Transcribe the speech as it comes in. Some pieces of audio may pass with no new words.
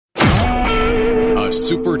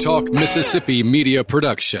SuperTalk Mississippi Media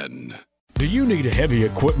Production. Do you need heavy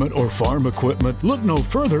equipment or farm equipment? Look no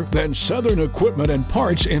further than Southern Equipment and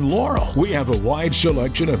Parts in Laurel. We have a wide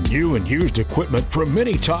selection of new and used equipment from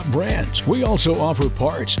many top brands. We also offer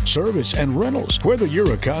parts, service, and rentals. Whether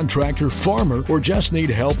you're a contractor, farmer, or just need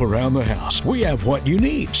help around the house, we have what you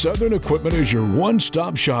need. Southern Equipment is your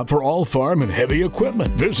one-stop shop for all farm and heavy equipment.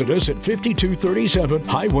 Visit us at 5237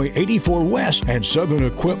 Highway 84 West and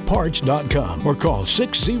SouthernEquipParts.com or call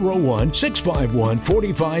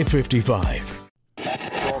 601-651-4555.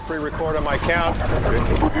 Roll pre-record on my count.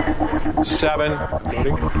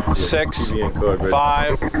 7, 6,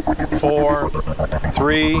 5, 4,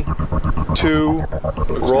 3, 2.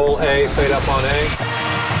 Roll A, fade up on A.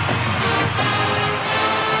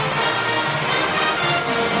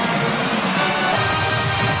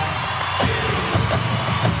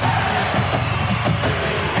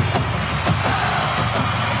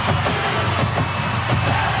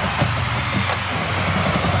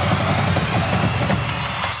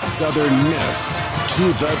 Southern Miss to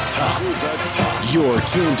the top. You're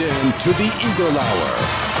tuned in to the Eagle Hour.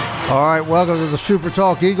 All right, welcome to the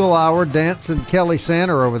SuperTalk Eagle Hour. Dancing Kelly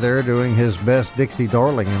Sander over there doing his best Dixie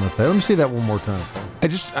Darling imitation. Let me see that one more time.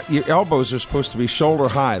 Your elbows are supposed to be shoulder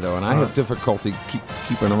high, though, and I have difficulty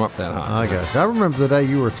keeping them up that high. I got you. I remember the day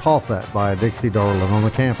you were taught that by a Dixie Darling on the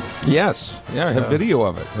campus. Yes. Yeah, I have video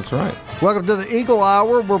of it. That's right. Welcome to the Eagle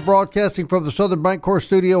Hour. We're broadcasting from the Southern Bancorp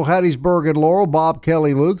Studio, Hattiesburg and Laurel. Bob,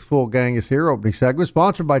 Kelly, Luke, full gang is here. Opening segment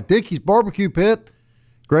sponsored by Dickey's Barbecue Pit.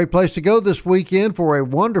 Great place to go this weekend for a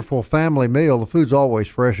wonderful family meal. The food's always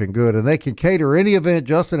fresh and good, and they can cater any event.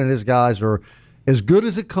 Justin and his guys are as good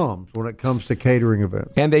as it comes when it comes to catering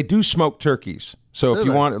events. And they do smoke turkeys. So if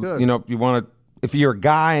you want, if you're a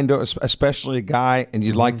guy, and especially a guy, and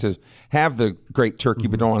you'd like to have the great turkey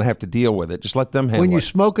but don't want to have to deal with it, just let them handle it. When you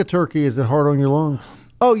smoke a turkey, is it hard on your lungs?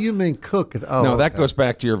 Oh, you mean cook it? Oh, no, that goes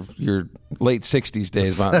back to your late 60s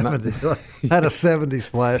days. 70s. Had a 70s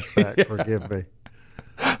flashback, yeah. Forgive me.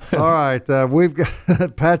 All right, we've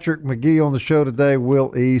got Patrick Magee on the show today,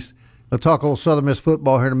 Will East. We'll talk a little Southern Miss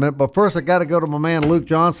football here in a minute. But first, I got to go to my man Luke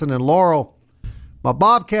Johnson in Laurel. My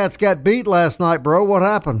Bobcats got beat last night, bro. What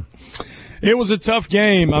happened? It was a tough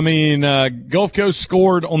game. I mean, Gulf Coast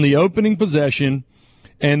scored on the opening possession,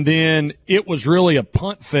 and then it was really a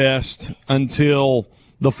punt fest until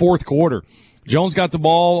the fourth quarter. Jones got the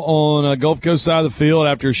ball on Gulf Coast side of the field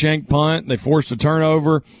after a shank punt. They forced a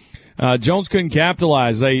turnover. Jones couldn't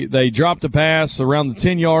capitalize. They dropped a pass around the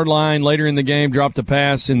 10-yard line later in the game, dropped a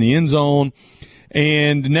pass in the end zone,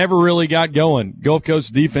 and never really got going. Gulf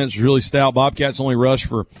Coast defense was really stout. Bobcats only rushed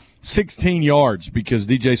for 16 yards because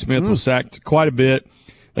DJ Smith was sacked quite a bit.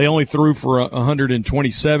 They only threw for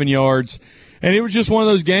 127 yards. And it was just one of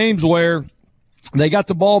those games where they got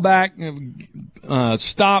the ball back,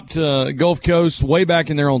 stopped Gulf Coast way back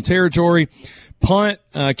in their own territory. Punt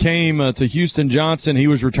came to Houston Johnson. He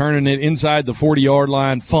was returning it inside the 40-yard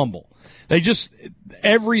line, fumble.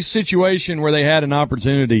 Every situation where they had an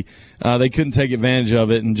opportunity, they couldn't take advantage of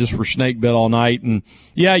it and just were snake bit all night. And,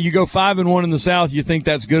 yeah, you go 5-1 in the South, you think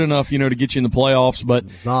that's good enough, to get you in the playoffs, but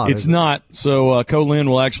it's not. So Colin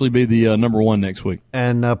will actually be the number one next week.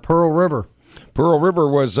 And Pearl River. Pearl River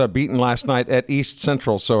was beaten last night at East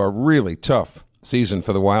Central, so a really tough season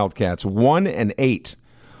for the Wildcats. 1-8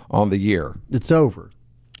 on the year. It's over.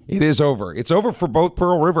 It is over. It's over for both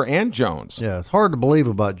Pearl River and Jones. Yeah, it's hard to believe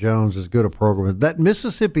about Jones as good a program. That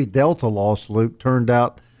Mississippi Delta loss, Luke, turned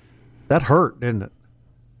out that hurt, didn't it?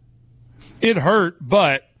 It hurt,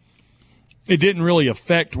 but it didn't really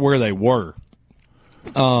affect where they were.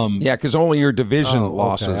 Yeah, because only your division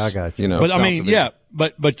losses. Okay, I got you. But I mean, division. Yeah,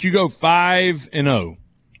 but you go 5-0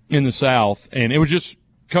 in the South, and it was just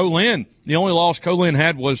Colin. The only loss Colin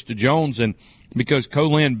had was to Jones, and because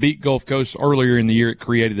Colin beat Gulf Coast earlier in the year, it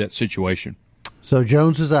created that situation. So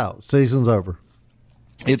Jones is out. Season's over.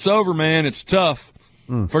 It's over, man. It's tough.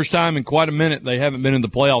 First time in quite a minute they haven't been in the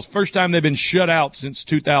playoffs. First time they've been shut out since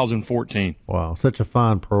 2014. Wow, such a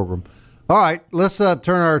fine program. All right, let's turn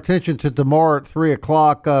our attention to tomorrow at 3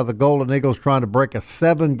 o'clock. The Golden Eagles trying to break a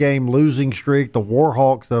 7-game losing streak. The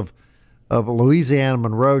Warhawks of Louisiana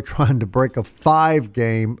Monroe trying to break a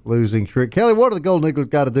 5-game losing streak. Kelly, what do the Golden Eagles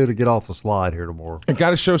got to do to get off the slide here tomorrow? They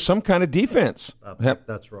got to show some kind of defense.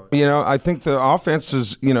 That's right. I think the offense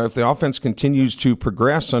is, if the offense continues to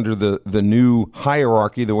progress under the new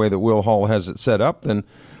hierarchy, the way that Will Hall has it set up, then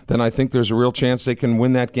I think there's a real chance they can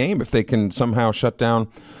win that game if they can somehow shut down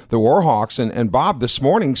the Warhawks. And Bob, this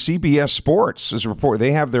morning, CBS Sports is reporting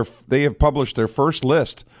they have published their first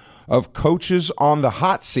list of coaches on the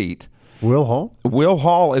hot seat. Will Hall? Will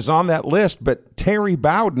Hall is on that list, but Terry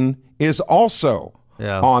Bowden is also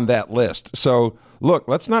on that list. So, look,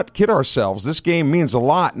 let's not kid ourselves. This game means a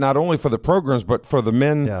lot, not only for the programs, but for the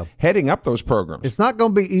men heading up those programs. It's not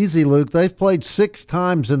going to be easy, Luke. They've played 6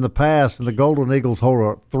 times in the past, and the Golden Eagles hold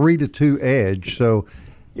a 3-2 edge. So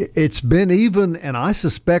it's been even, and I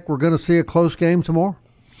suspect we're going to see a close game tomorrow.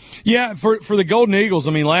 Yeah, for the Golden Eagles,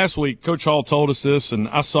 I mean, last week, Coach Hall told us this, and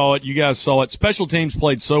I saw it. You guys saw it. Special teams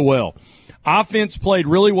played so well. Offense played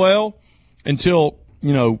really well until,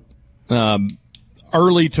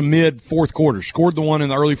 early to mid fourth quarter. Scored the one in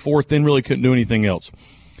the early fourth, then really couldn't do anything else.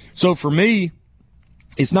 So for me,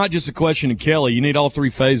 it's not just a question of Kelly. You need all 3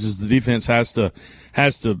 phases. The defense has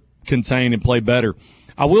to contain and play better.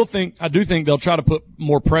 I do think they'll try to put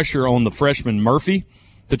more pressure on the freshman Murphy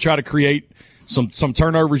to try to create some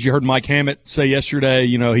turnovers. You heard Mike Hammett say yesterday,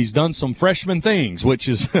 he's done some freshman things, which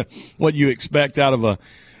is what you expect out of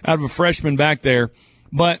a freshman back there.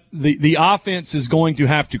 But the offense is going to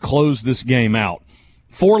have to close this game out.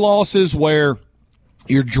 4 losses where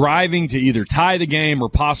you're driving to either tie the game or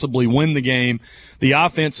possibly win the game. The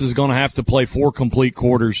offense is going to have to play 4 complete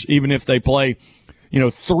quarters, even if they play, 3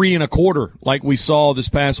 1/4 like we saw this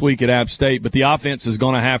past week at App State. But the offense is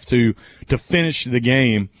going to have to finish the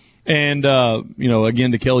game. And,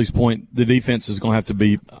 again, to Kelly's point, the defense is going to have to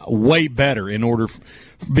be way better in order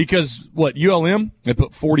because ULM, they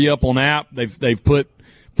put 40 up on App. They've put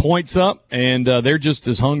points up, and they're just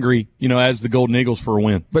as hungry, as the Golden Eagles for a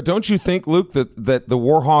win. But don't you think, Luke, that the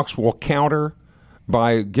Warhawks will counter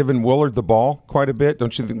by giving Willard the ball quite a bit?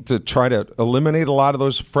 Don't you think to try to eliminate a lot of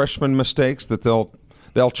those freshman mistakes that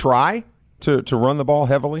they'll try to run the ball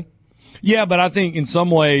heavily? Yeah, but I think in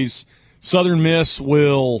some ways Southern Miss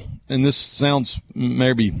will, and this sounds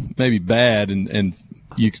maybe bad, and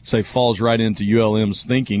you could say falls right into ULM's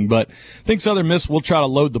thinking, but I think Southern Miss will try to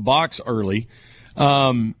load the box early.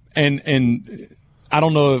 And I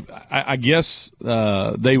don't know if I guess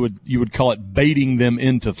you would call it baiting them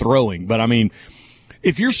into throwing. But I mean,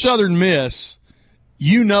 if you're Southern Miss,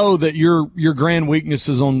 that your grand weakness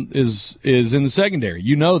is in the secondary.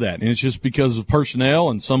 You know that, and it's just because of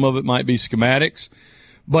personnel, and some of it might be schematics.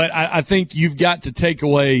 But I think you've got to take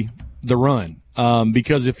away the run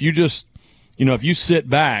because if you just if you sit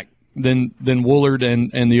back, then Woolard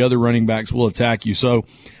and the other running backs will attack you. So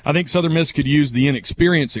I think Southern Miss could use the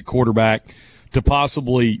inexperience at quarterback to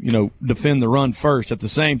possibly, defend the run first. At the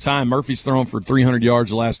same time, Murphy's thrown for 300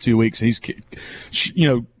 yards the last 2 weeks. He's,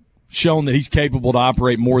 shown that he's capable to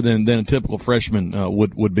operate more than a typical freshman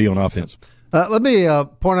would be on offense. Let me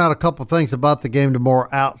point out a couple things about the game tomorrow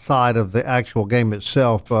outside of the actual game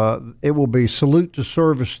itself. It will be Salute to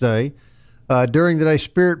Service Day. During the day,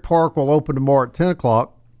 Spirit Park will open tomorrow at 10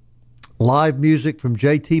 o'clock. Live music from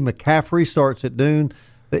J.T. McCaffrey starts at noon.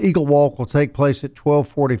 The Eagle Walk will take place at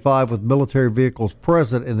 12:45 with military vehicles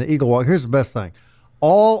present in the Eagle Walk. Here's the best thing.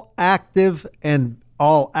 All active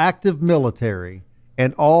military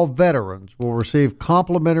and all veterans will receive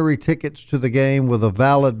complimentary tickets to the game with a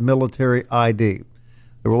valid military ID.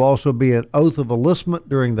 There will also be an oath of enlistment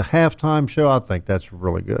during the halftime show. I think that's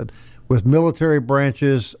really good. With military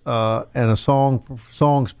branches and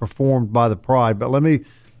songs performed by the Pride. But let me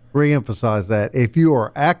reemphasize that. If you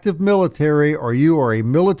are active military or you are a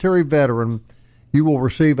military veteran, you will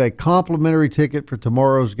receive a complimentary ticket for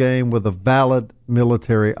tomorrow's game with a valid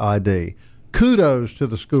military ID. Kudos to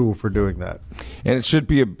the school for doing that. And it's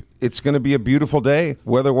going to be a beautiful day.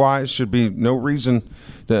 Weather-wise, should be no reason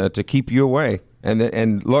to keep you away.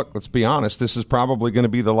 And look, let's be honest, this is probably going to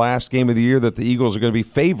be the last game of the year that the Eagles are going to be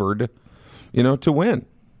favored, to win.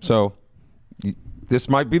 So this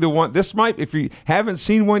might be the one. If you haven't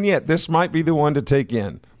seen one yet, this might be the one to take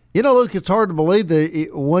in. Luke, it's hard to believe that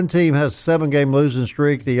one team has a 7-game losing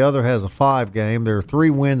streak, the other has a 5-game. There are 3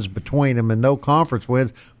 wins between them and no conference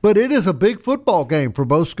wins, but it is a big football game for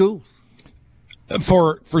both schools.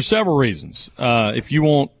 For several reasons. If you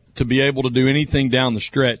want to be able to do anything down the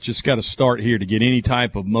stretch, just got to start here to get any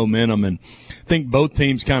type of momentum. And I think both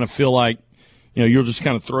teams kind of feel like, you'll just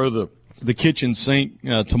kind of throw the kitchen sink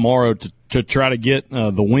tomorrow to try to get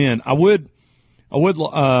the win. I would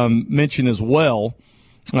mention as well,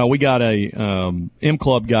 we got M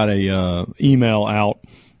Club got a email out.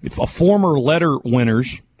 If a former letter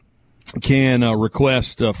winners can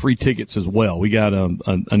request free tickets as well. We got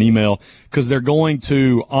an email because they're going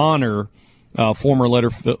to honor former letter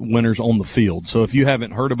winners on the field. So if you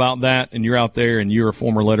haven't heard about that and you're out there and you're a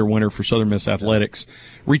former letter winner for Southern Miss Athletics,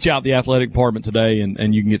 reach out to the athletic department today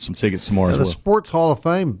and you can get some tickets tomorrow as well. The Sports Hall of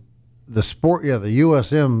Fame, the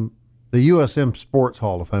USM the USM Sports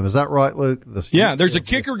Hall of Fame. Is that right, Luke? There's a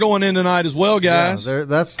kicker going in tonight as well, guys. Yeah,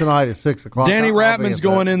 that's tonight at 6 o'clock. Danny Ratman's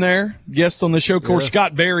going in there. Guest on the show. Of course,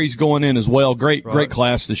 Scott Berry's going in as well. Great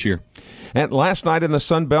class this year. And last night in the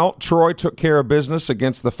Sun Belt, Troy took care of business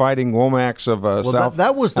against the Fighting Womacs of South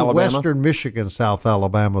that was the Alabama. Western Michigan, South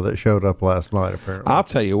Alabama that showed up last night, apparently. I'll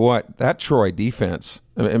tell you what, that Troy defense,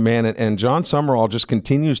 man, and John Summerall just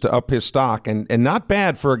continues to up his stock, and not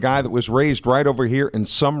bad for a guy that was raised right over here in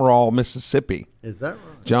Summerall, Mississippi. Is that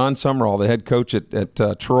right? John Summerall, the head coach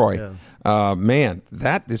at Troy. Yeah. Man,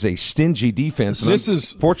 that is a stingy defense.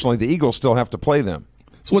 Fortunately, the Eagles still have to play them.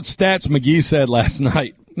 It's what Stats Magee said last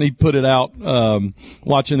night. He put it out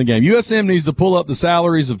watching the game. USM needs to pull up the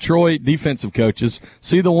salaries of Troy defensive coaches,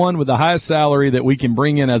 see the one with the highest salary that we can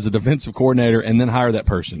bring in as a defensive coordinator, and then hire that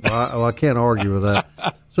person. Well, I can't argue with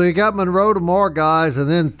that. So you got Monroe tomorrow, guys, and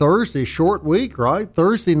then Thursday, short week, right?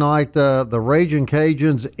 Thursday night, the Ragin'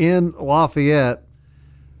 Cajuns in Lafayette.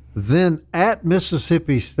 Then at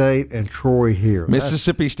Mississippi State and Troy here.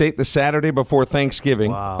 Mississippi State the Saturday before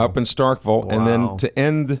Thanksgiving up in Starkville, and then to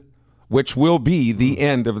end – which will be the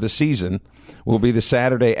end of the season, will be the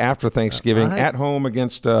Saturday after Thanksgiving at home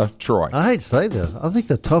against Troy. I hate to say this. I think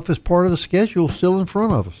the toughest part of the schedule is still in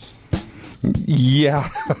front of us. Yeah,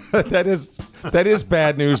 that is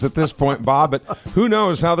bad news at this point, Bob. But who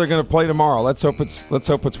knows how they're going to play tomorrow? Let's hope it's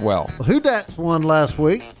well. Houdats won last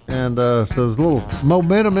week, and so there's a little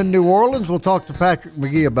momentum in New Orleans. We'll talk to Patrick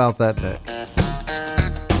Magee about that next.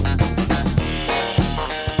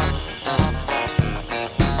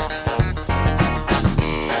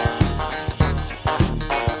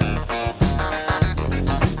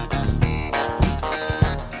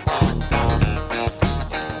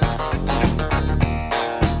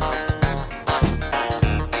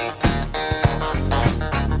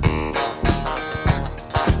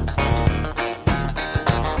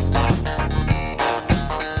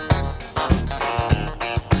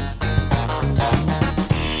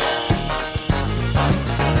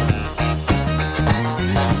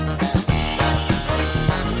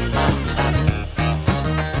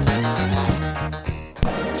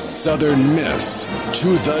 Southern Miss to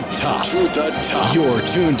the top. To the top. You're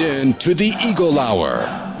tuned in to the Eagle Hour.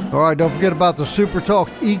 All right, don't forget about the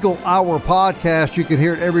SuperTalk Eagle Hour podcast. You can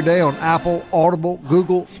hear it every day on Apple, Audible,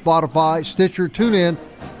 Google, Spotify, Stitcher, TuneIn,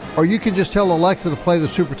 or you can just tell Alexa to play the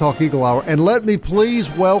SuperTalk Eagle Hour. And let me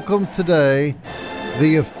please welcome today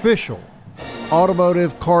the official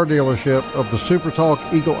automotive car dealership of the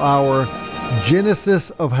SuperTalk Eagle Hour,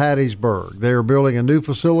 Genesis of Hattiesburg. They are building a new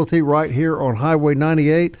facility right here on Highway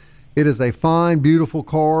 98. It is a fine, beautiful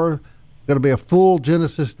car. Going to be a full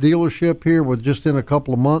Genesis dealership here with just in a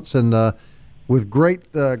couple of months, and with great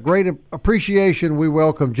appreciation, we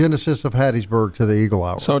welcome Genesis of Hattiesburg to the Eagle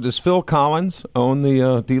Hour. So does Phil Collins own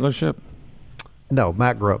the dealership? No,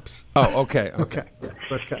 Matt Grubbs. Oh, okay. Okay.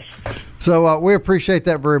 So we appreciate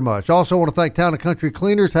that very much. Also want to thank Town & Country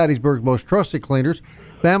Cleaners, Hattiesburg's most trusted cleaners.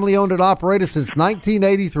 Family owned and operated since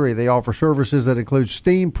 1983. They offer services that include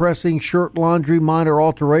steam pressing, shirt laundry, minor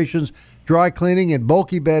alterations, dry cleaning, and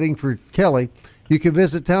bulky bedding for Kelly. You can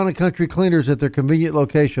visit Town & Country Cleaners at their convenient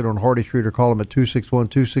location on Hardy Street or call them at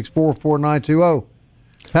 261-264-4920.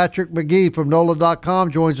 Patrick Magee from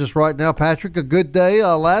NOLA.com joins us right now. Patrick, a good day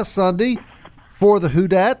last Sunday for the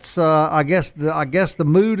Houdats. I guess the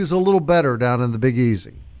mood is a little better down in the Big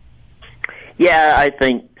Easy. Yeah, I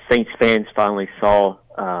think Saints fans finally saw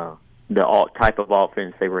the type of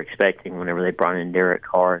offense they were expecting whenever they brought in Derek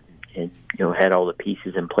Carr and had all the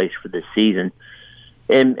pieces in place for this season.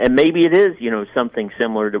 And maybe it is, something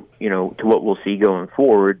similar to what we'll see going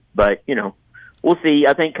forward, but we'll see.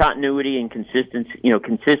 I think continuity and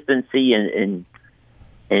consistency and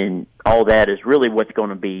all that is really what's going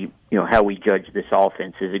to be, how we judge this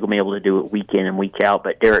offense. Is it going to be able to do it week in and week out?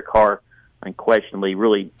 But Derek Carr unquestionably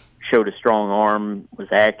really showed a strong arm, was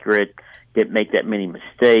accurate, didn't make that many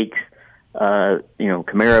mistakes.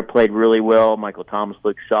 Kamara played really well. Michael Thomas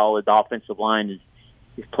looked solid. The offensive line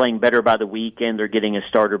is playing better by the weekend. They're getting a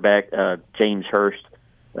starter back, James Hurst,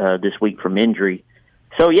 this week from injury.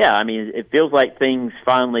 So, yeah, I mean, it feels like things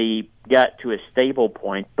finally got to a stable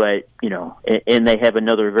point, but, and they have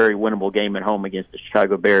another very winnable game at home against the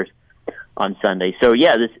Chicago Bears on Sunday. So,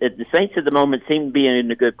 yeah, the Saints at the moment seem to be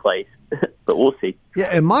in a good place, but we'll see. Yeah,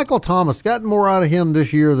 and Michael Thomas gotten more out of him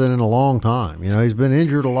this year than in a long time. He's been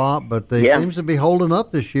injured a lot, but he seems to be holding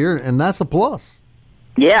up this year, and that's a plus.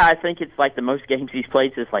 Yeah, I think it's like the most games he's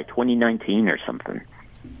played since like 2019 or something.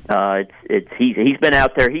 He's been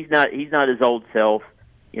out there. He's not his old self.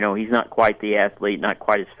 He's not quite the athlete, not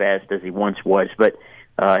quite as fast as he once was. But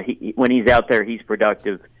when he's out there, he's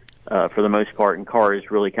productive. for the most part, and Carr is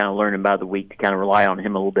really kind of learning by the week to kind of rely on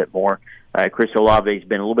him a little bit more. Chris Olave's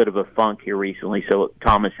been a little bit of a funk here recently, so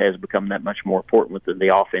Thomas has become that much more important within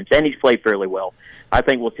the offense, and he's played fairly well. I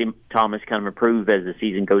think we'll see Thomas kind of improve as the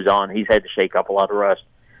season goes on. He's had to shake up a lot of rust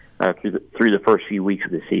through the first few weeks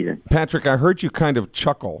of the season. Patrick, I heard you kind of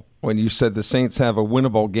chuckle when you said the Saints have a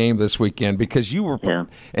winnable game this weekend because you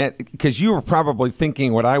were probably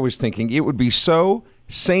thinking what I was thinking. It would be so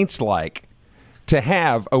Saints-like to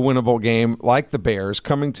have a winnable game like the Bears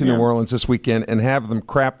coming to New Orleans this weekend and have them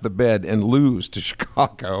crap the bed and lose to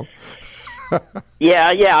Chicago.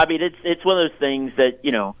 Yeah. I mean, it's one of those things that,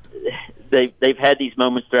 you know, they've had these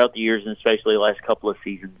moments throughout the years, and especially the last couple of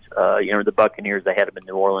seasons. The Buccaneers, they had them in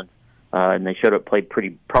New Orleans, and they showed up, played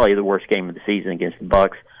probably the worst game of the season against the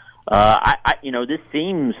Bucs. This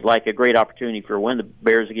seems like a great opportunity for a win. The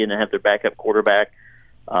Bears again to have their backup quarterback.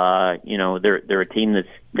 They're a team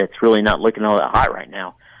that's really not looking all that hot right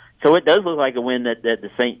now. So it does look like a win that the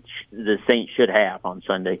Saints should have on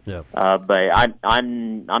Sunday. Yeah. But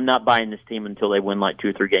I'm not buying this team until they win like 2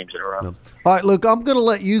 or 3 games in a row. No. All right, Luke, I'm going to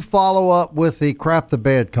let you follow up with the crap the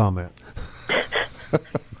bed comment.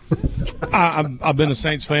 I've been a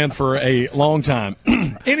Saints fan for a long time.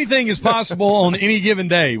 Anything is possible on any given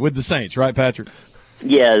day with the Saints, right, Patrick?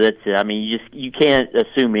 Yeah, that's it. I mean, you can't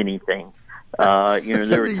assume anything.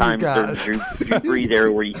 There were times during Drew Brees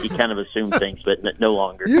era where you kind of assume things, but no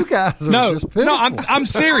longer. You guys are just pitiful. No, I'm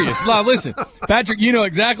serious. Now, listen, Patrick, you know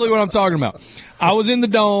exactly what I'm talking about. I was in the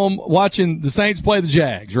Dome watching the Saints play the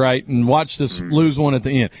Jags, right, and watched us lose one at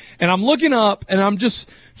the end. And I'm looking up, and I'm just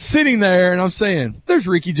sitting there, and I'm saying, there's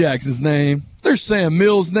Ricky Jackson's name. There's Sam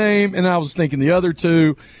Mills' name. And I was thinking the other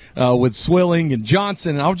two with Swilling and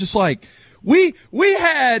Johnson. And I was just like, we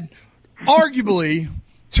had arguably –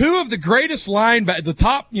 2 of the greatest the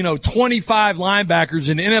top, 25 linebackers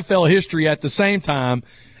in NFL history at the same time,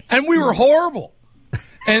 and we were horrible.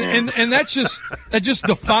 And that just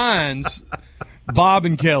defines Bob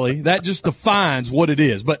and Kelly. That just defines what it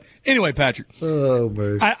is. But anyway, Patrick, I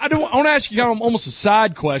want to ask you kind of almost a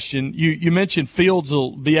side question. You mentioned Fields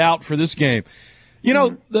will be out for this game.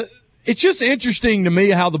 It's just interesting to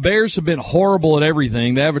me how the Bears have been horrible at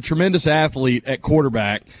everything. They have a tremendous athlete at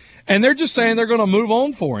quarterback. And they're just saying they're going to move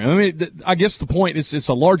on for him. I mean, I guess the point is it's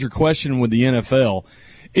a larger question with the NFL.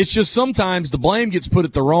 It's just sometimes the blame gets put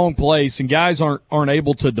at the wrong place and guys aren't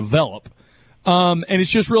able to develop. And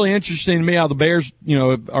it's just really interesting to me how the Bears,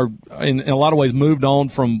 are in a lot of ways moved on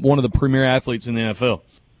from one of the premier athletes in the NFL.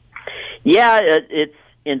 Yeah,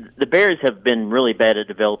 the Bears have been really bad at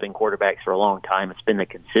developing quarterbacks for a long time. It's been a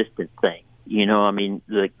consistent thing.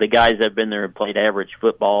 The guys that have been there and played average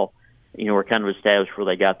football, were kind of established where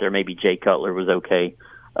they got there. Maybe Jay Cutler was okay.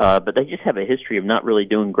 But they just have a history of not really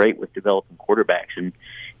doing great with developing quarterbacks.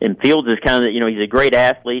 And Fields is kind of, he's a great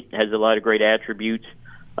athlete, has a lot of great attributes.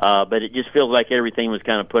 But it just feels like everything was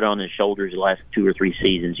kind of put on his shoulders the last 2 or 3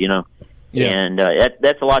 seasons, Yeah. And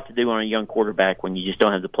that's a lot to do on a young quarterback when you just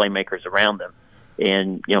don't have the playmakers around them.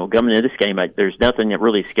 And, coming into this game, there's nothing that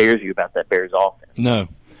really scares you about that Bears offense. No.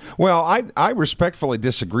 Well, I respectfully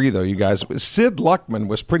disagree, though, you guys. Sid Luckman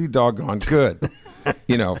was pretty doggone good,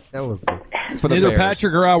 that was for the Neither Bears.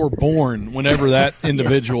 Patrick or I were born whenever that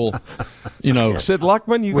individual, Sid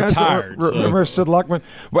Luckman, you retired, guys remember Sid Luckman?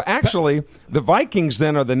 Well, actually, the Vikings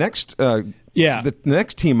then are the next the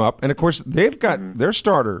next team up. And, of course, they've got their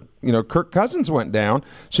starter. Kirk Cousins went down.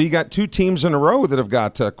 So you got 2 teams in a row that have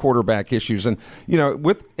got quarterback issues. And,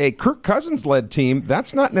 with a Kirk Cousins-led team,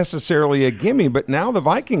 that's not necessarily a gimme. But now the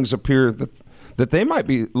Vikings appear that they might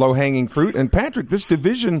be low-hanging fruit. And, Patrick, this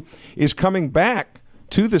division is coming back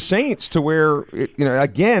to the Saints to where,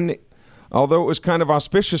 again, although it was kind of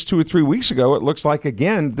auspicious 2 or 3 weeks ago, it looks like,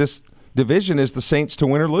 again, this division is the Saints to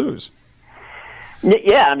win or lose.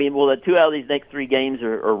 Yeah, I mean, the 2 out of these next 3 games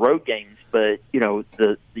are road games, but you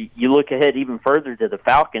look ahead even further to the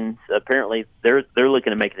Falcons. Apparently, they're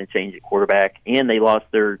looking at making a change at quarterback, and they lost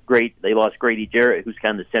Grady Jarrett, who's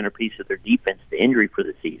kind of the centerpiece of their defense, to injury for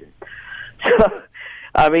the season. So,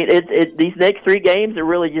 I mean, these next 3 games are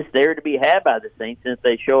really just there to be had by the Saints, and if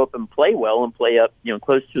they show up and play well and play up,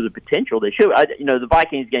 close to the potential, they should. The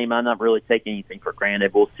Vikings game, I'm not really taking anything for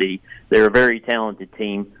granted. We'll see. They're a very talented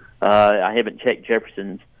team. I haven't checked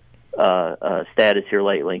Jefferson's status here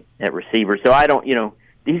lately at receiver, so I don't.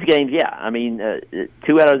 These games,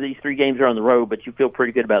 2 out of these 3 games are on the road, but you feel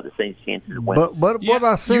pretty good about the Saints' chances of winning. But what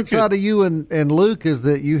I sense out of you and Luke is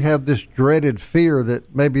that you have this dreaded fear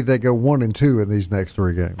that maybe they go 1-2 in these next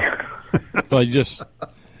 3 games. Well,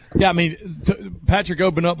 Patrick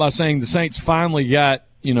opened up by saying the Saints finally got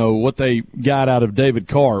what they got out of David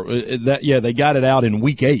Carr. They got it out in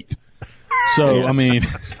week 8. So, I mean,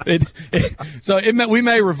 we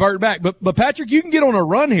may revert back. But Patrick, you can get on a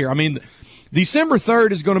run here. I mean, December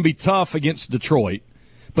 3rd is going to be tough against Detroit.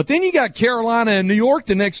 But then you got Carolina and New York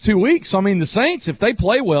the next 2 weeks. I mean, the Saints, if they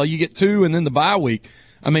play well, you get 2 and then the bye week.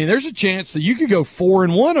 I mean, there's a chance that you could go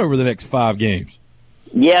 4-1 over the next 5 games.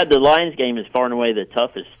 Yeah, the Lions game is far and away the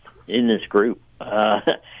toughest in this group.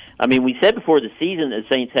 I mean, we said before the season that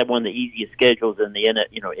the Saints have one of the easiest schedules in the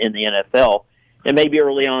NFL, and maybe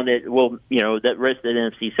early on that that rest of the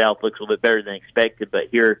NFC South looks a little bit better than expected. But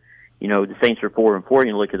here, the Saints are 4-4.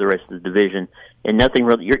 You look at the rest of the division, and nothing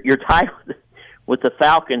really. You're tied with the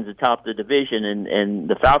Falcons atop the division, and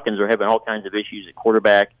the Falcons are having all kinds of issues at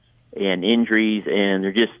quarterback and injuries, and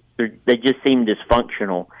they just seem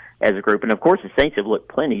dysfunctional as a group. And of course, the Saints have looked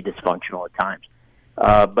plenty dysfunctional at times.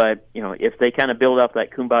 But if they kind of build up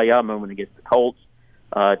that kumbaya moment against the Colts,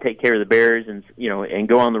 take care of the Bears, and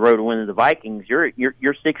go on the road to win the Vikings, you're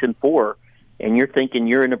 6-4, and you're thinking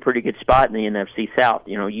you're in a pretty good spot in the NFC South.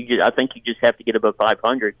 I think you just have to get above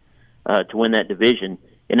 500 to win that division.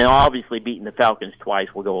 And then obviously beating the Falcons twice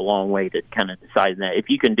will go a long way to kind of deciding that. If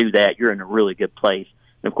you can do that, you're in a really good place.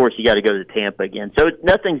 And of course, you got to go to Tampa again. So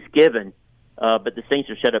nothing's given, but the Saints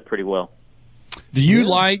are set up pretty well. Do you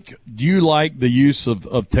like the use of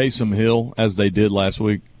Taysom Hill as they did last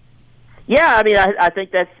week? Yeah, I mean, I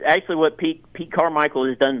think that's actually what Pete Carmichael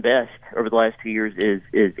has done best over the last 2 years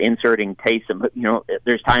is inserting Taysom.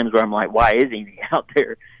 There's times where I'm like, why isn't he out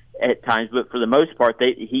there at times? But for the most part,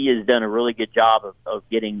 he has done a really good job of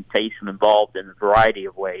getting Taysom involved in a variety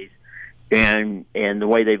of ways. And the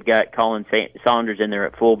way they've got Colin Saunders in there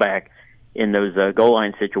at fullback in those goal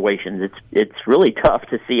line situations, it's really tough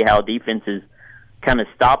to see how defenses kind of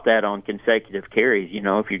stop that on consecutive carries,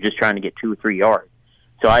 if you're just trying to get 2 or 3 yards.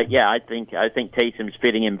 So I think Taysom's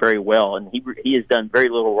fitting in very well, and he has done very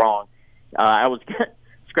little wrong. I was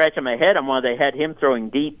scratching my head on why they had him throwing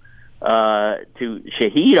deep to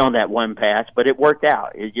Shaheed on that one pass, but it worked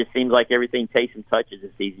out. It just seems like everything Taysom touches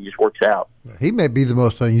this season just works out. He may be the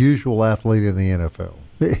most unusual athlete in the NFL.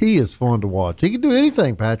 He is fun to watch. He can do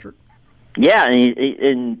anything, Patrick. Yeah,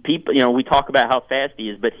 and people, we talk about how fast he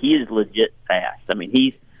is, but he is legit fast. I mean,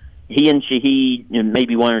 he and Shaheed and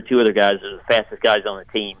maybe 1 or 2 other guys are the fastest guys on the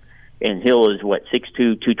team. And Hill is 6'2",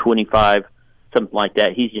 225, something like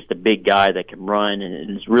that. He's just a big guy that can run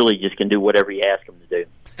and is really just can do whatever you ask him to do.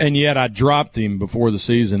 And yet I dropped him before the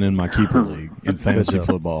season in my keeper league in fantasy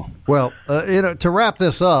football. Well, to wrap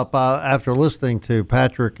this up, after listening to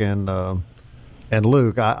Patrick and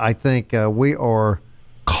Luke, I think we are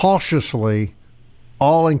cautiously,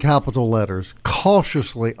 all in capital letters,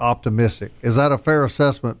 cautiously optimistic. Is that a fair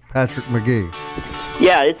assessment, Patrick Magee?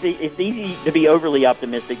 Yeah, it's easy to be overly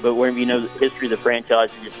optimistic, but whenever you know the history of the franchise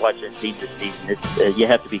and just watch that team this season, you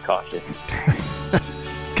have to be cautious.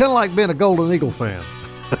 It's kind of like being a Golden Eagle fan.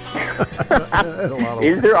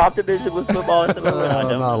 Is there optimism with football at the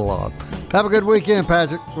moment? Not a lot. Have a good weekend,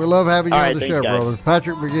 Patrick. We love having you on the show, brother.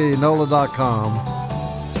 Patrick Magee, NOLA.com.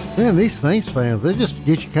 Man, these Saints fans, they just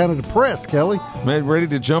get you kind of depressed, Kelly. Man, ready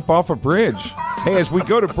to jump off a bridge. Hey, as we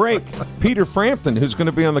go to break, Peter Frampton, who's going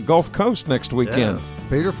to be on the Gulf Coast next weekend. Yes,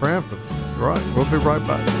 Peter Frampton. Right. We'll be right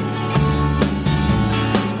back.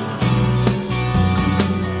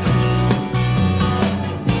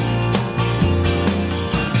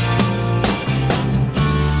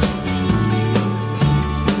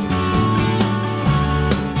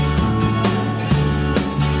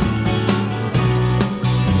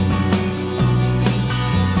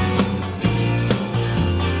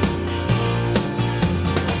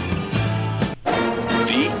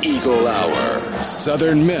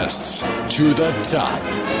 Southern Miss to the top.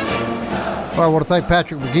 I want to thank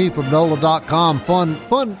Patrick Magee from NOLA.com.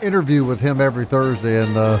 Fun interview with him every Thursday,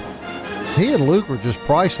 and he and Luke were just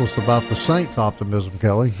priceless about the Saints' optimism,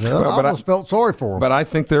 Kelly. I almost felt sorry for him. But I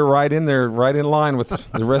think they're right in there, right in line with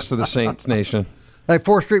the rest of the Saints Nation. Hey,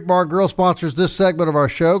 4th Street Bar and Grill sponsors this segment of our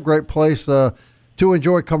show. Great place to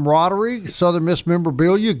enjoy camaraderie, Southern Miss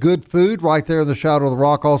memorabilia, good food right there in the shadow of the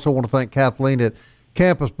rock. Also want to thank Kathleen at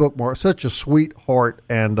Campus Bookmark, such a sweetheart,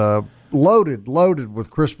 and loaded with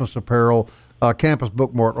Christmas apparel. Campus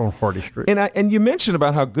Bookmark on Hardy Street. And you mentioned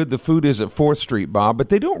about how good the food is at 4th Street, Bob, but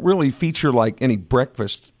they don't really feature like any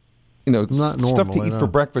breakfast, stuff to eat for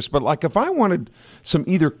breakfast. But like if I wanted some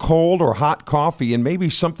either cold or hot coffee and maybe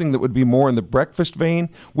something that would be more in the breakfast vein,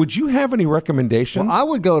 would you have any recommendations? Well, I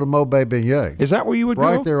would go to Mobay Beignet. Is that where you would go?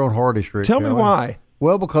 Right there on Hardy Street. Tell me why.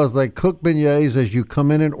 Well, because they cook beignets as you come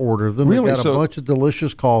in and order them. Really? They've got a bunch of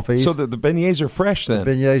delicious coffees. So the beignets are fresh then?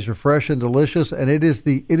 The beignets are fresh and delicious, and it is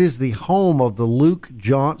the home of the Luke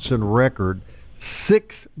Johnson record,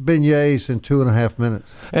 6 beignets in 2.5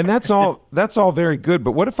 minutes. And that's all very good.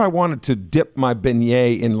 But what if I wanted to dip my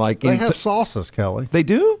beignet in They have sauces, Kelly. They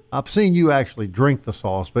do? I've seen you actually drink the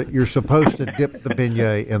sauce, but you're supposed to dip the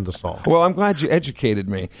beignet in the sauce. Well, I'm glad you educated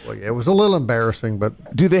me. Well, yeah, it was a little embarrassing,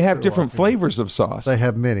 but do they have different flavors of sauce? They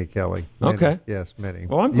have many, Kelly. Many. Okay. Yes, many.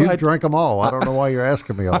 Well, I'm glad you drank them all. I don't know why you're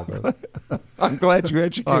asking me all this. I'm glad you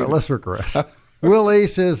educated. All right, let's regress. Will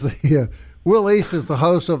East is the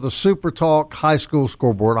host of the SuperTalk High School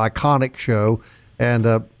Scoreboard, iconic show.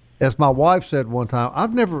 And as my wife said one time,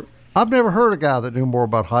 I've never heard a guy that knew more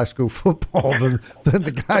about high school football than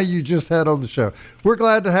the guy you just had on the show. We're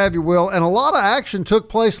glad to have you, Will. And a lot of action took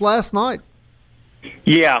place last night.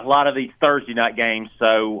 Yeah, a lot of these Thursday night games.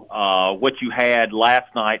 So what you had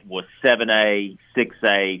last night was 7A,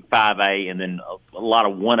 6A, 5A, and then a lot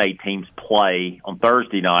of 1A teams play on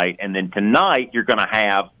Thursday night. And then tonight you're going to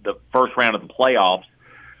have the first round of the playoffs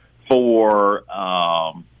for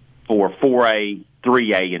 4A,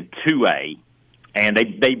 3A, and 2A. And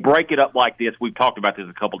they break it up like this. We've talked about this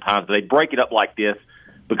a couple of times, but they break it up like this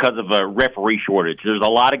because of a referee shortage. There's a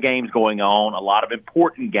lot of games going on, a lot of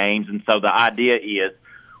important games, and so the idea is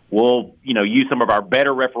we'll, use some of our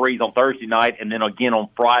better referees on Thursday night and then again on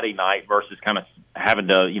Friday night versus kind of having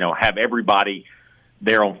to, have everybody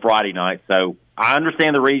there on Friday night. So I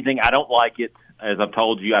understand the reasoning. I don't like it. As I've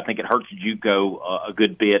told you, I think it hurts JUCO a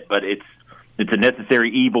good bit, but it's a necessary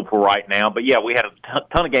evil for right now. But, yeah, we had a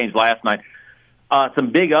ton of games last night.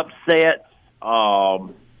 Some big upsets.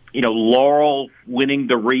 Laurel winning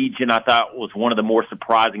the region, I thought was one of the more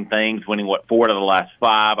surprising things, winning, 4 out of the last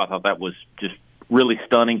 5. I thought that was just really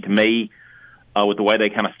stunning to me with the way they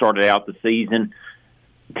kind of started out the season.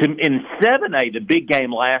 In 7A, the big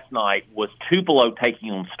game last night was Tupelo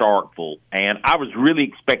taking on Starkville, and I was really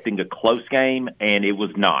expecting a close game, and it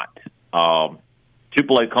was not.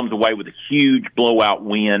 Tupelo comes away with a huge blowout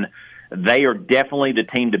win. They are definitely the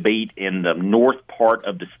team to beat in the north part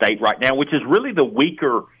of the state right now, which is really the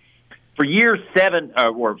weaker – for year 7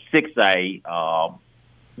 or 6A,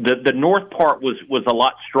 the north part was a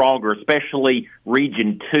lot stronger, especially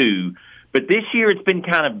Region 2. But this year it's been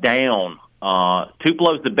kind of down.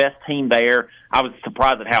 Tupelo's the best team there. I was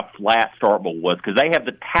surprised at how flat Starkville was because they have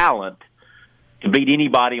the talent to beat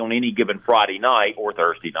anybody on any given Friday night or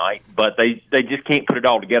Thursday night, but they just can't put it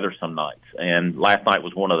all together some nights. And last night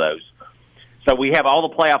was one of those. So we have all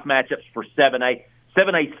the playoff matchups for 7A.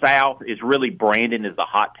 7A South is really Brandon is the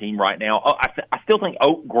hot team right now. I still think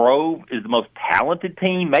Oak Grove is the most talented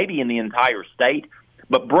team, maybe in the entire state.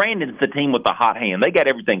 But Brandon's the team with the hot hand. They got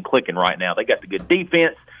everything clicking right now. They got the good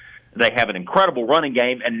defense. They have an incredible running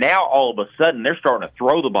game. And now all of a sudden they're starting to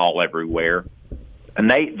throw the ball everywhere. And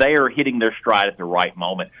they are hitting their stride at the right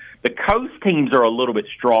moment. The coast teams are a little bit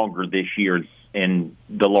stronger this year in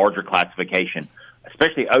the larger classification,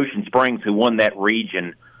 especially Ocean Springs, who won that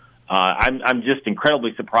region. I'm just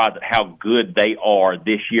incredibly surprised at how good they are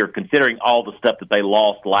this year, considering all the stuff that they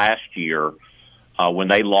lost last year when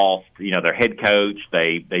they lost, their head coach.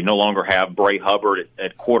 They no longer have Bray Hubbard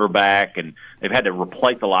at quarterback, and they've had to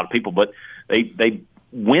replace a lot of people. But they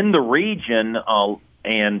win the region,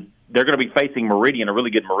 and they're going to be facing Meridian, a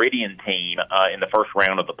really good Meridian team, in the first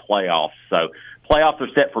round of the playoffs. So playoffs are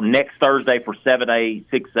set for next Thursday for 7A,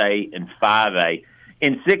 6A, and 5A.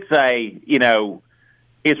 In 6A,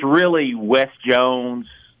 it's really West Jones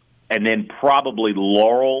and then probably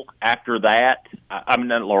Laurel after that.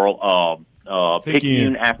 Not Laurel,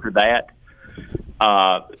 Picayune after that.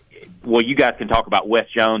 Well, you guys can talk about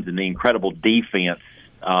West Jones and the incredible defense.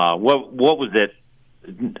 What was it?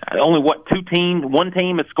 Only one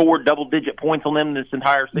team has scored double-digit points on them this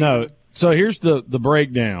entire season? No. So here's the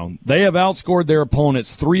breakdown. They have outscored their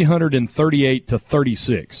opponents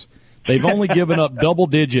 338-36. They've only given up double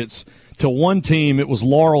digits to one team. It was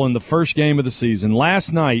Laurel in the first game of the season.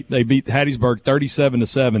 Last night they beat Hattiesburg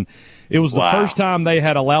 37-7. It was the first time they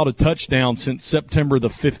had allowed a touchdown since September the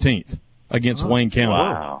 15th against Wayne County.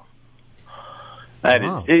 Wow. That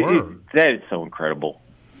is so incredible.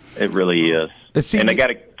 It really is. And they got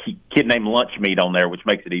a kid named Lunchmeat on there, which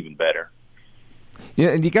makes it even better. Yeah,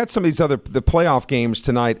 and you got some of these the playoff games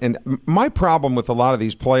tonight. And my problem with a lot of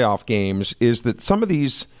these playoff games is that some of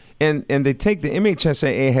these – and they take the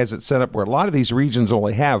MHSAA has it set up where a lot of these regions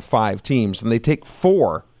only have 5 teams, and they take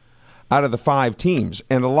 4 out of the 5 teams.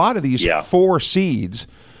 And a lot of these 4 seeds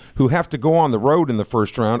who have to go on the road in the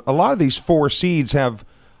first round, a lot of these 4 seeds have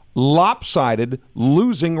lopsided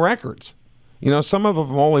losing records. Some of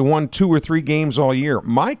them only won 2 or 3 games all year.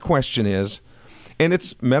 My question is, and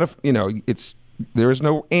there is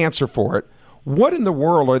no answer for it, what in the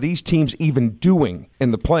world are these teams even doing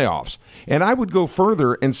in the playoffs? And I would go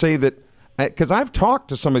further and say that because I've talked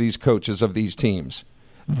to some of these coaches of these teams.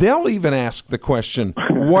 They'll even ask the question,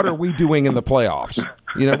 what are we doing in the playoffs?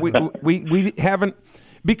 We haven't,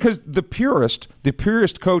 because the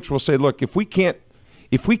purist coach will say, look, if we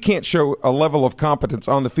can't show a level of competence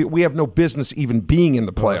on the field, we have no business even being in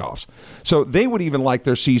the playoffs. So they would even like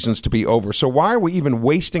their seasons to be over. So why are we even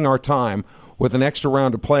wasting our time with an extra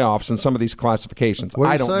round of playoffs in some of these classifications? What do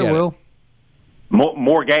you I don't say, get Will? it.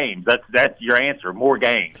 More games. That's your answer. More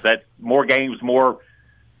games. That's more games, more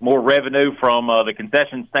revenue from the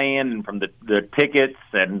concession stand and from the tickets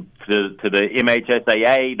and to the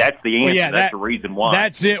MHSAA. That's the answer. Well, yeah, that's the reason why.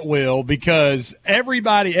 That's it, Will, because every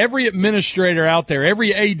administrator out there,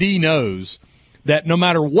 every AD knows that no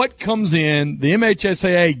matter what comes in, the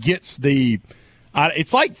MHSAA gets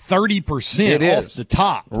it's like 30% off the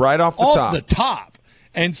top. Right off the top. Off the top.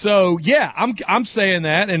 And so, yeah, I'm saying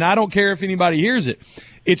that, and I don't care if anybody hears it.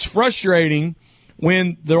 It's frustrating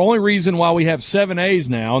when the only reason why we have 7 A's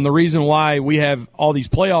now and the reason why we have all these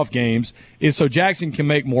playoff games is so Jackson can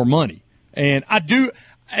make more money. And I do,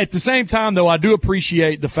 at the same time, though, I do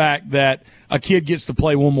appreciate the fact that a kid gets to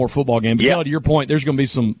play one more football game. But Kelly, to your point, there's going to be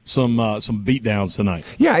some beatdowns tonight.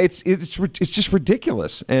 Yeah, it's just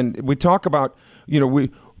ridiculous. And we talk about,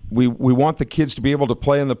 we want the kids to be able to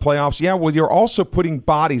play in the playoffs. Yeah, well, you're also putting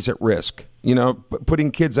bodies at risk,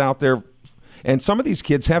 putting kids out there. And some of these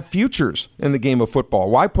kids have futures in the game of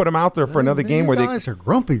football. Why put them out there for another game where you guys are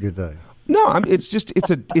grumpy today? No, it's just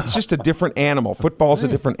a different animal. Football's a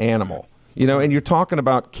different animal, and you're talking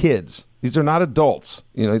about kids. These are not adults.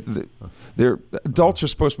 Adults are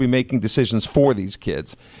supposed to be making decisions for these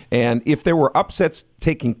kids. And if there were upsets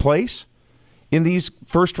taking place in these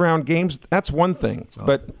first-round games, that's one thing.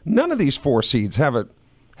 But none of these 4 seeds have a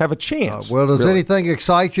chance. Well, does anything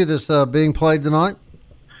excite you that's being played tonight?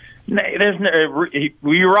 No,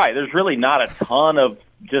 you're right. There's really not a ton of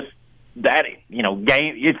just that,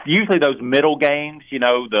 game. It's usually those middle games,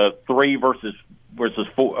 the 3 versus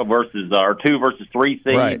 4 versus or 2 versus 3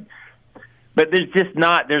 seed. Right. But there's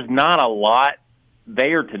not a lot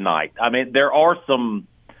there tonight. I mean, there are some.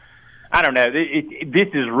 I don't know. This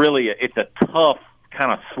is really it's a tough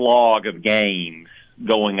kind of slog of games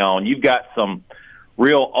going on. You've got some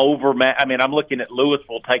real overmatch. I mean, I'm looking at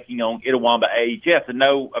Louisville taking on Itawamba AHS, and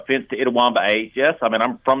no offense to Itawamba AHS. I mean,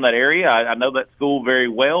 I'm from that area. I know that school very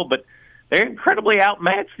well, but they're incredibly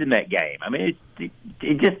outmatched in that game. I mean,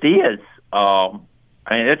 it just is. I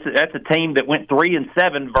mean, that's a team that went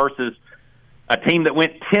 3-7 versus a team that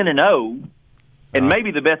went 10-0, and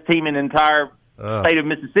maybe the best team in the entire state of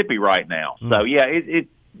Mississippi right now. So yeah,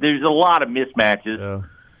 there's a lot of mismatches,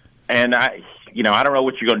 and I don't know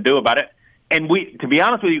what you're going to do about it. And to be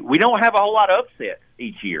honest with you, we don't have a whole lot of upsets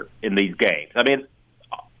each year in these games. I mean,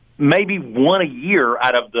 maybe one a year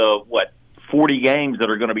out of the 40 games that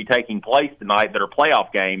are going to be taking place tonight that are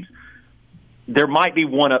playoff games. There might be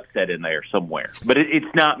one upset in there somewhere, but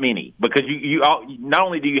it's not many because you not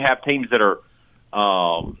only do you have teams that are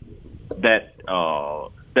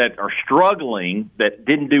that are struggling, that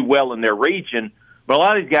didn't do well in their region, but a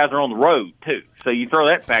lot of these guys are on the road too. So you throw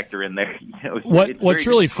that factor in there. What's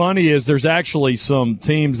really funny is there's actually some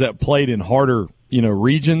teams that played in harder,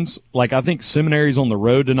 regions. Like I think Seminary's on the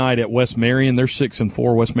road tonight at West Marion. They're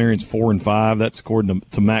 6-4. West Marion's 4-5. That's according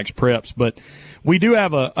to Max Preps. But we do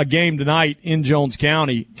have a game tonight in Jones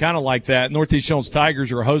County, kind of like that. Northeast Jones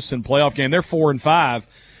Tigers are hosting a playoff game. They're 4-5.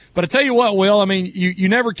 But I tell you what, Will, I mean, you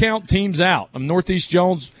never count teams out. Northeast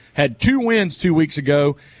Jones had 2 wins 2 weeks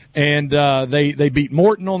ago, and they beat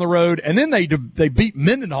Morton on the road, and then they beat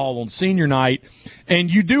Mendenhall on senior night.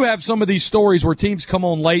 And you do have some of these stories where teams come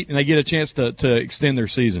on late and they get a chance to extend their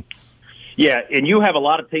season. Yeah, and you have a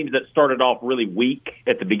lot of teams that started off really weak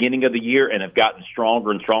at the beginning of the year and have gotten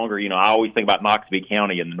stronger and stronger. I always think about Knoxville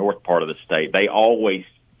County in the north part of the state. They always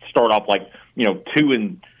start off like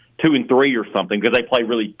 2-3 or something because they play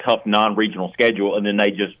really tough non-regional schedule, and then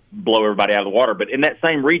they just blow everybody out of the water. But in that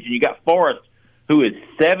same region, you got Forest, who is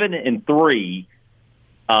 7-3,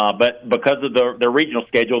 but because of their regional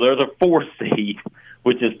schedule, they're the 4 seed,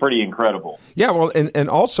 which is pretty incredible. Yeah, well, and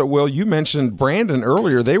also, Will, you mentioned Brandon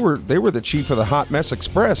earlier. They were the chief of the Hot Mess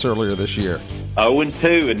Express earlier this year.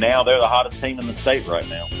 0-2, and now they're the hottest team in the state right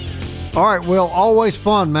now. All right, Will, always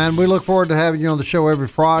fun, man. We look forward to having you on the show every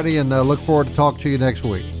Friday, and look forward to talking to you next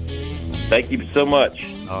week. Thank you so much.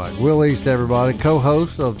 All right, Will East, everybody,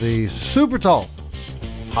 co-host of the SuperTalk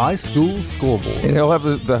High School Scoreboard. And he'll have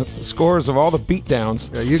the scores of all the beatdowns.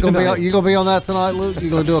 You gonna be on that tonight, Luke? You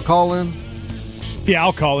gonna do a call-in? Yeah,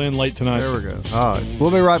 I'll call in late tonight. There we go. All right,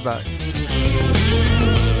 we'll be right back.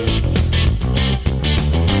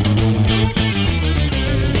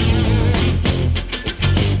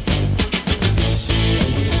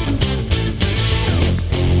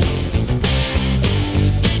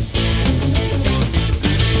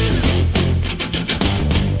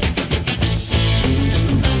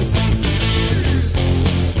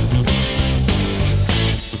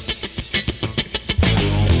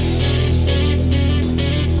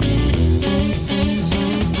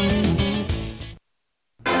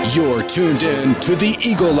 You're tuned in to the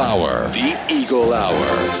Eagle Hour. The Eagle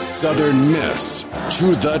Hour. Southern Miss to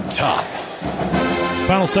the top.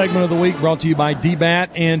 Final segment of the week brought to you by DBAT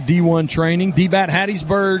and D1 Training.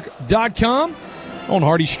 DBATHattiesburg.com on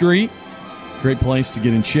Hardy Street. Great place to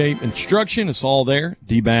get in shape. Instruction, it's all there.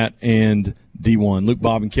 DBAT and D1. Luke,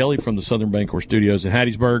 Bob, and Kelly from the Southern Bancorp Studios in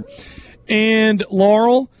Hattiesburg. And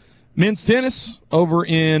Laurel, men's tennis over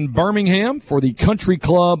in Birmingham for the Country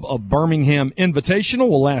Club of Birmingham Invitational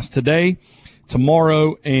will last today,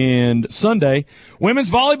 tomorrow, and Sunday. Women's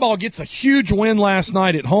volleyball gets a huge win last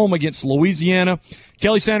night at home against Louisiana.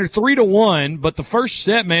 Kelly Sanders 3-1, but the first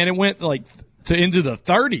set, man, it went into the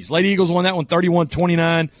 30s. Lady Eagles won that one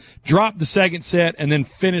 31-29, dropped the second set, and then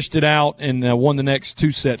finished it out and won the next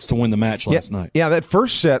two sets to win the match last night. Yeah, that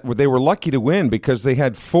first set, they were lucky to win because they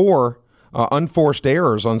had 4 unforced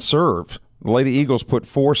errors on serve. The Lady Eagles put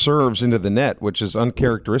 4 serves into the net, which is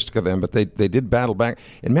uncharacteristic of them, but they did battle back.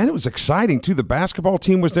 And, man, it was exciting, too. The basketball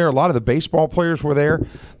team was there. A lot of the baseball players were there.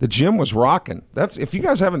 The gym was rocking. If you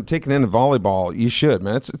guys haven't taken in volleyball, you should,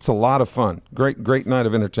 man. It's a lot of fun. Great night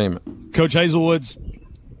of entertainment. Coach Hazelwood's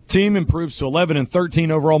team improves to 11-13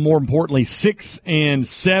 overall. More importantly,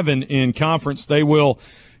 6-7 in conference. They will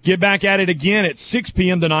get back at it again at 6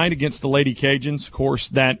 p.m. tonight against the Lady Cajuns. Of course,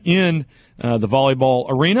 that in the volleyball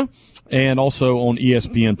arena and also on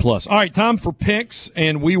ESPN+. All right, time for picks,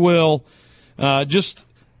 and we will just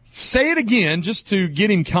say it again just to get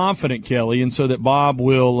him confident, Kelly, and so that Bob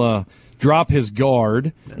will drop his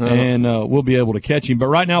guard and we'll be able to catch him. But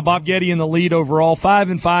right now, Bob Getty in the lead overall,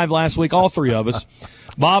 5-5 last week, all three of us.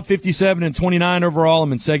 Bob 57-29 overall.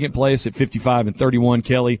 I'm in second place at 55-31.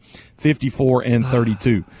 Kelly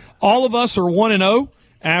 54-32. All of us are 1-0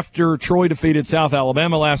 after Troy defeated South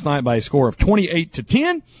Alabama last night by a score of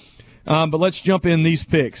 28-10. But let's jump in these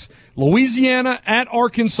picks. Louisiana at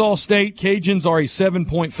Arkansas State. Cajuns are a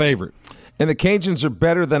 7-point favorite. And the Cajuns are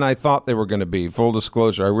better than I thought they were going to be. Full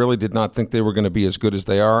disclosure, I really did not think they were going to be as good as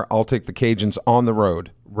they are. I'll take the Cajuns on the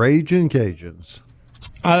road. Raging Cajuns.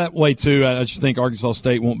 That way, too. I just think Arkansas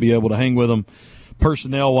State won't be able to hang with them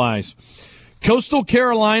personnel-wise. Coastal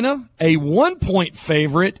Carolina, a 1-point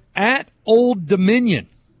favorite at Old Dominion.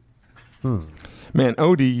 Man,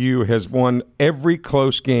 ODU has won every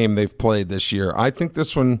close game they've played this year. I think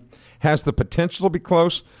this one has the potential to be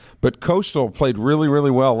close, but Coastal played really,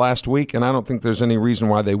 really well last week, and I don't think there's any reason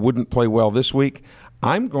why they wouldn't play well this week.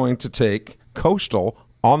 I'm going to take Coastal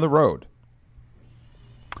on the road.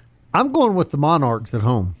 I'm going with the Monarchs at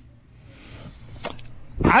home.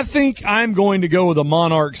 I think I'm going to go with the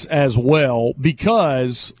Monarchs as well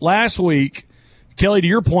because last week, Kelly, to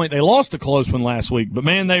your point, they lost a close one last week, but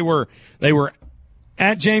man, they were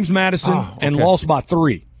at James Madison and lost by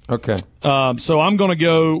 3. Okay. So I'm going to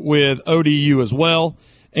go with ODU as well,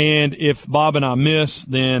 and if Bob and I miss,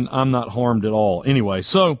 then I'm not harmed at all. Anyway,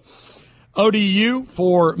 so ODU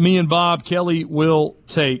for me and Bob. Kelly will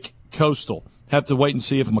take Coastal. Have to wait and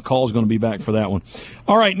see if McCall's going to be back for that one.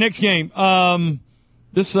 All right, next game.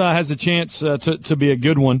 This has a chance to be a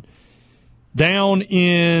good one. Down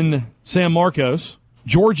in San Marcos,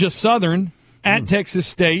 Georgia Southern at Texas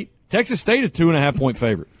State. Texas State, a 2.5-point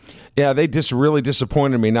favorite. Yeah, they just really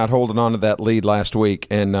disappointed me not holding on to that lead last week,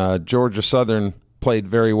 and Georgia Southern played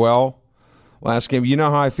very well last game. You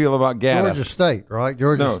know how I feel about Gata. Georgia State, right?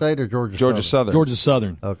 Georgia State or Georgia Southern? Georgia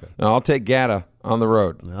Southern. Okay. No, I'll take Gata on the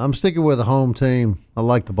road. I'm sticking with the home team. I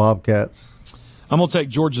like the Bobcats. I'm going to take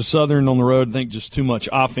Georgia Southern on the road. I think just too much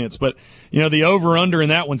offense. But, the over-under in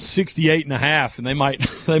that one's 68.5, and they might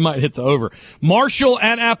hit the over. Marshall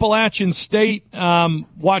at Appalachian State.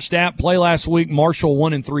 Watched App play last week. Marshall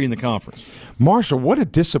 1-3 in the conference. Marshall, what a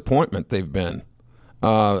disappointment they've been.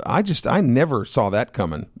 I never saw that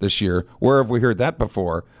coming this year. Where have we heard that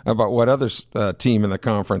before? About what other team in the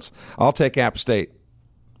conference? I'll take App State.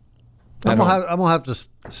 I'm gonna have to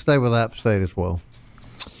stay with App State as well.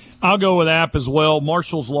 I'll go with App as well.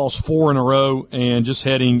 Marshall's lost 4 in a row and just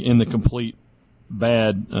heading in the complete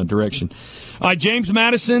bad direction. All right, James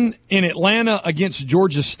Madison in Atlanta against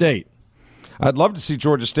Georgia State. I'd love to see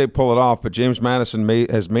Georgia State pull it off, but James Madison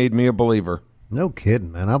has made me a believer. No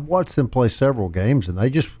kidding, man. I've watched them play several games, and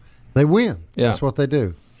they win. Yeah. That's what they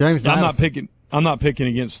do. James Madison. I'm not picking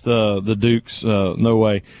against the Dukes. No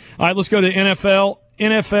way. All right, let's go to NFL.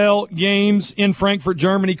 NFL games in Frankfurt,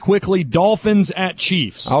 Germany. Quickly, Dolphins at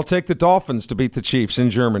Chiefs. I'll take the Dolphins to beat the Chiefs in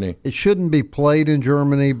Germany. It shouldn't be played in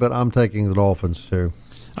Germany, but I'm taking the Dolphins too.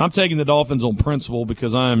 I'm taking the Dolphins on principle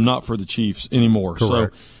because I am not for the Chiefs anymore.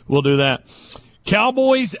 Correct. So we'll do that.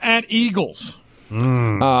 Cowboys at Eagles.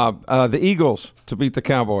 The Eagles to beat the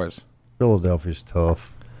Cowboys. Philadelphia's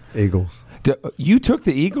tough. Eagles. You took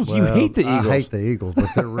the Eagles? Well, you hate the Eagles. I hate the Eagles, but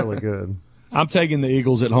they're really good. I'm taking the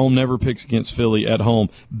Eagles at home. Never picks against Philly at home.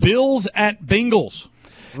 Bills at Bengals.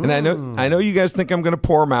 And I know you guys think I'm going to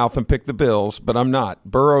pour mouth and pick the Bills, but I'm not.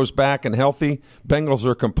 Burrow's back and healthy. Bengals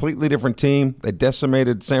are a completely different team. They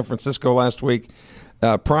decimated San Francisco last week.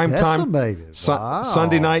 Prime time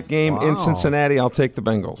Sunday night game in Cincinnati. I'll take the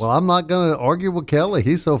Bengals. Well, I'm not going to argue with Kelly.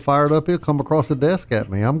 He's so fired up he'll come across the desk at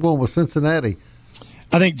me. I'm going with Cincinnati.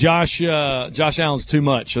 I think Josh Allen's too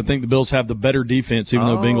much. I think the Bills have the better defense, even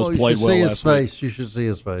though Bengals played well last week. You should see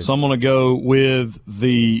his face. So I'm going to go with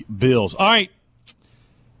the Bills. All right.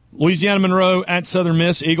 Louisiana Monroe at Southern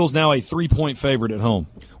Miss. Eagles now a 3-point favorite at home.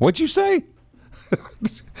 What'd you say?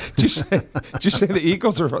 Did you say the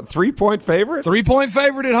Eagles are a 3-point favorite? 3-point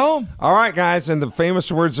favorite at home. All right, guys. In the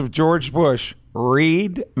famous words of George Bush,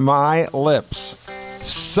 read my lips.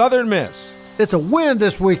 Southern Miss. It's a win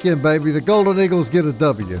this weekend, baby. The Golden Eagles get a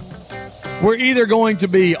W. We're either going to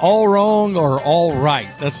be all wrong or all right.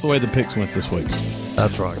 That's the way the picks went this week.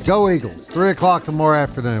 That's right. Go Eagles. 3 o'clock tomorrow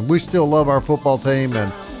afternoon. We still love our football team,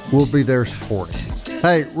 and we'll be there supporting.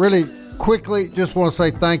 Hey, really quickly, just want to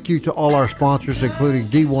say thank you to all our sponsors, including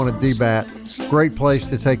D1 and DBAT. Great place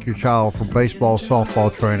to take your child for baseball,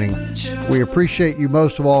 softball training. We appreciate you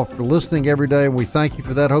most of all for listening every day, and we thank you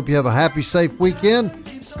for that. Hope you have a happy, safe weekend.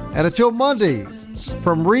 And until Monday,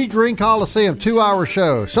 from Reed Green Coliseum, 2-hour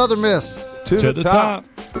show, Southern Miss to the top.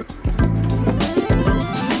 I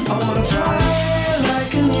want to fly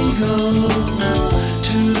like an eagle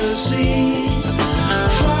to the sea.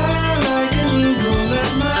 Fly like an eagle,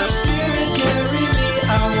 let my spirit carry me.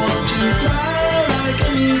 I want to fly like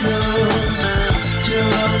an eagle till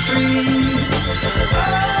I'm free. I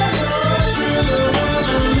go through the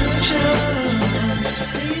revolution.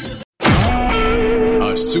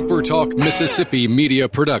 A SuperTalk Mississippi Media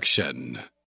production.